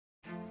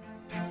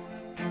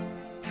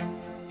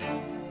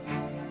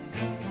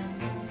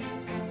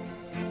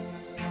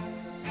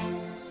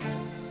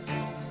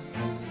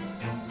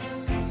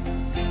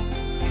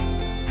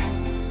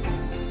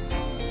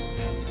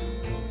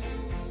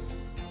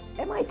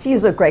MIT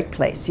is a great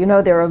place. You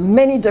know, there are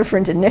many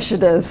different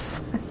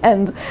initiatives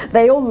and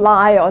they all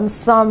lie on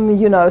some,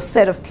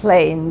 set of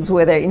planes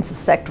where they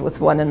intersect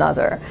with one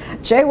another.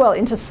 J-WEL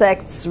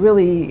intersects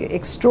really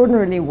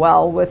extraordinarily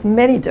well with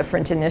many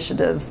different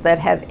initiatives that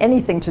have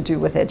anything to do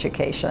with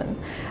education.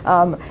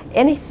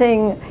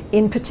 Anything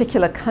in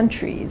particular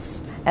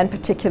countries and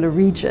particular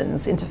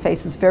regions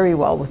interfaces very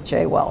well with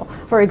J-WEL.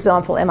 For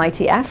example,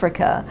 MIT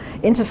Africa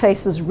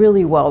interfaces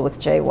really well with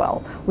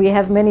J-WEL. We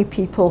have many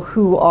people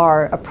who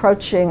are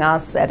approaching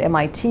us at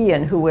MIT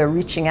and who we're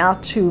reaching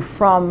out to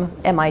from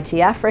MIT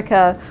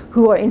Africa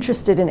who are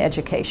interested in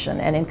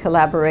education and in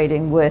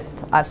collaborating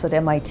with us at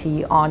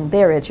MIT on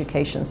their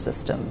education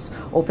systems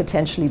or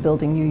potentially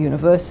building new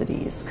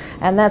universities.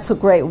 And that's a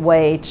great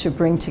way to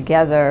bring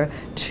together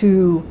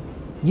two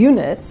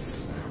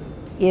units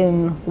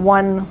in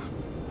one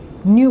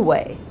new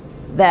way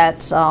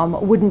that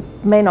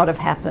may not have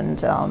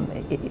happened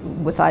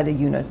with either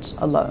unit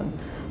alone.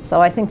 So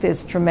I think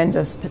there's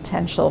tremendous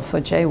potential for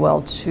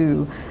J-WEL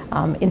to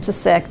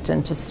intersect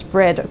and to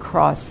spread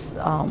across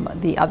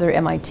the other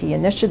MIT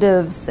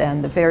initiatives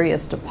and the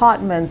various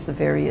departments, the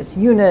various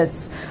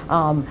units.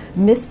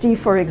 MISTI,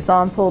 for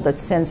example, that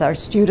sends our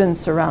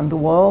students around the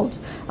world,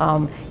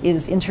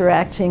 is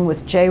interacting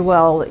with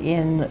J-WEL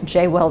in the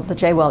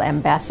J-WEL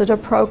Ambassador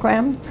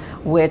Program,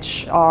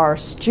 which are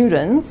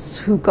students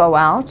who go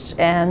out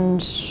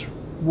and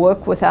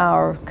work with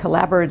our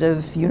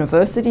collaborative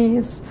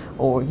universities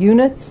or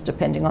units,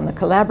 depending on the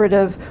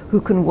collaborative, who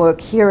can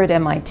work here at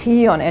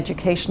MIT on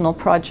educational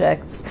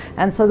projects.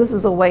 And so this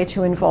is a way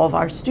to involve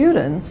our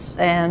students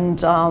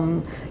and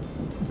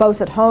both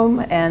at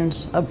home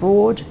and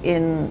abroad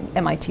in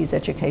MIT's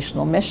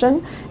educational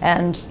mission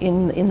and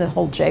in the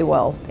whole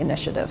J-WEL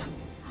initiative.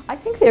 I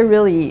think there are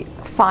really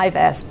 5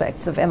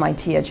 aspects of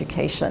MIT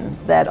education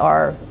that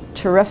are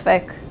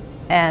terrific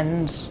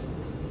and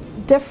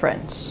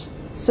different,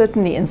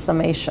 certainly in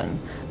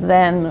summation,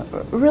 than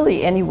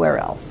really anywhere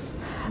else.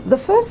 The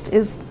first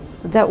is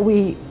that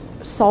we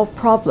solve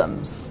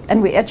problems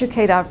and we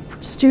educate our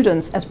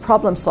students as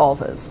problem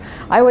solvers.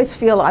 I always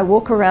feel I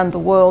walk around the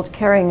world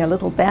carrying a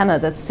little banner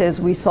that says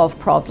we solve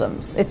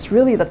problems. It's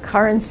really the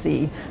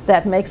currency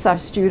that makes our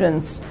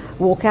students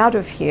walk out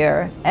of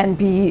here and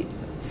be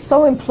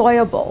so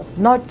employable,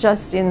 not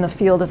just in the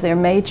field of their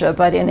major,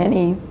 but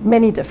in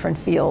many different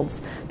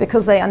fields,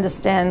 because they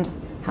understand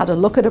how to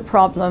look at a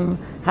problem,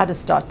 how to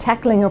start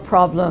tackling a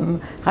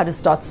problem, how to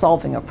start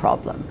solving a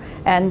problem.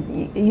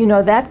 And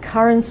that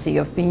currency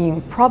of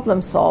being problem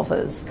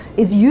solvers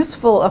is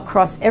useful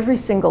across every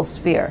single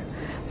sphere.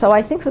 So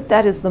I think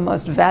that is the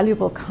most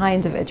valuable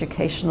kind of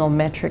educational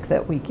metric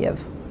that we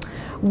give.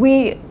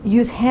 We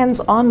use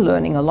hands-on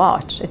learning a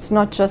lot. It's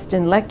not just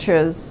in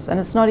lectures,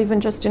 and it's not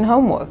even just in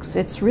homeworks.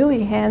 It's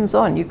really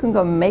hands-on. You can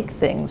go make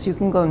things, you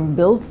can go and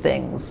build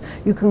things,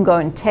 you can go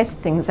and test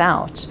things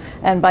out.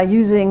 And by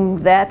using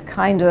that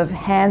kind of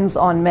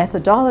hands-on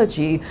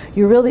methodology,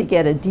 you really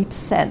get a deep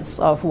sense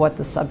of what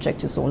the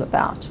subject is all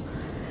about.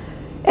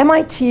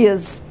 MIT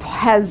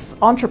has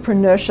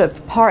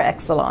entrepreneurship par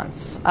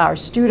excellence. Our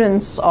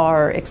students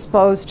are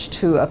exposed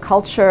to a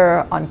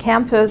culture on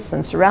campus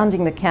and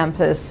surrounding the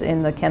campus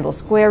in the Kendall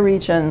Square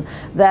region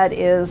that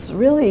is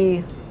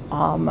really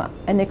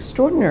an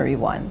extraordinary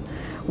one.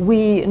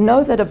 We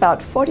know that about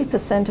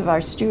 40% of our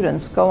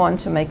students go on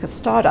to make a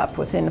startup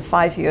within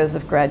 5 years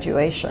of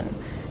graduation.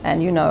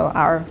 And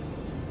our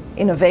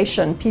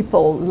innovation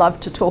people love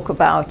to talk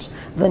about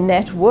the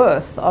net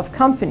worth of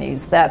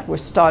companies that were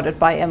started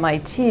by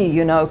MIT.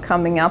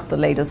 Coming up, the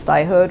latest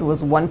I heard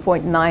was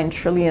 $1.9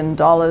 trillion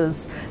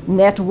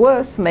net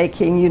worth,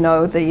 making,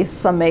 the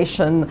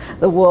summation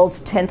the world's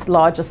 10th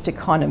largest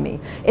economy.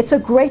 It's a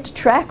great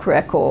track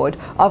record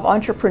of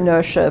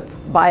entrepreneurship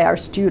by our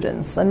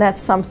students, and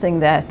that's something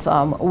that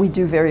we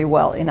do very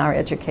well in our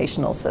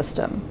educational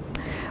system.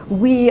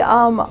 We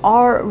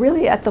are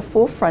really at the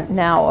forefront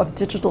now of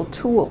digital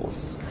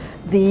tools.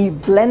 The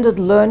blended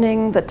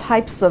learning, the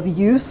types of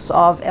use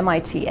of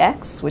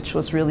MIT-X, which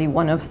was really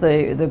one of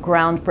the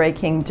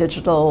groundbreaking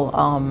digital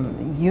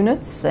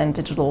units and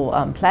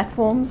digital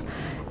platforms,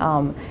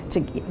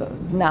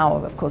 now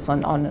of course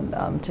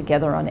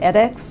together on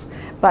edX.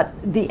 But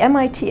the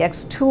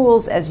MIT-X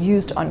tools as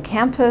used on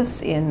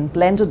campus in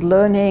blended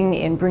learning,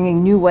 in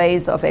bringing new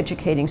ways of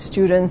educating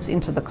students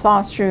into the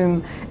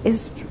classroom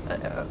is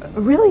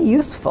really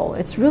useful.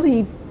 It's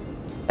really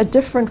a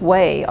different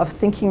way of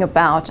thinking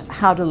about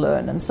how to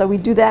learn, and so we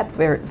do that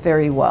very,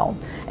 very well.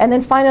 And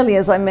then finally,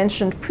 as I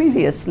mentioned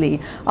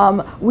previously,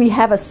 we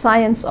have a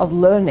science of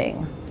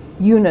learning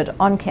unit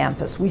on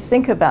campus. We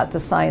think about the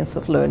science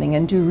of learning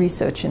and do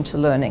research into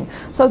learning.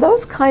 So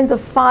those kinds of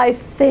 5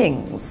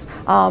 things,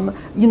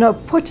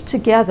 put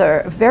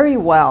together very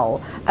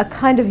well a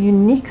kind of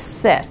unique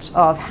set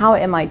of how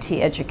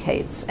MIT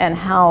educates and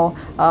how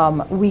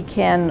we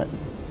can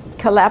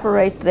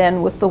collaborate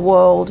then with the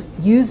world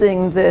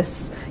using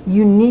this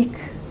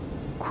unique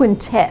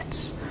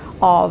quintet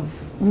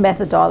of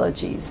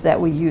methodologies that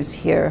we use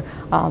here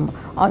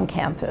on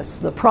campus.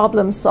 The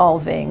problem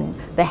solving,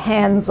 the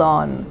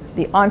hands-on,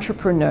 the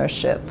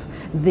entrepreneurship,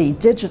 the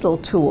digital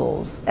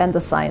tools and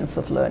the science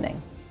of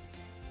learning.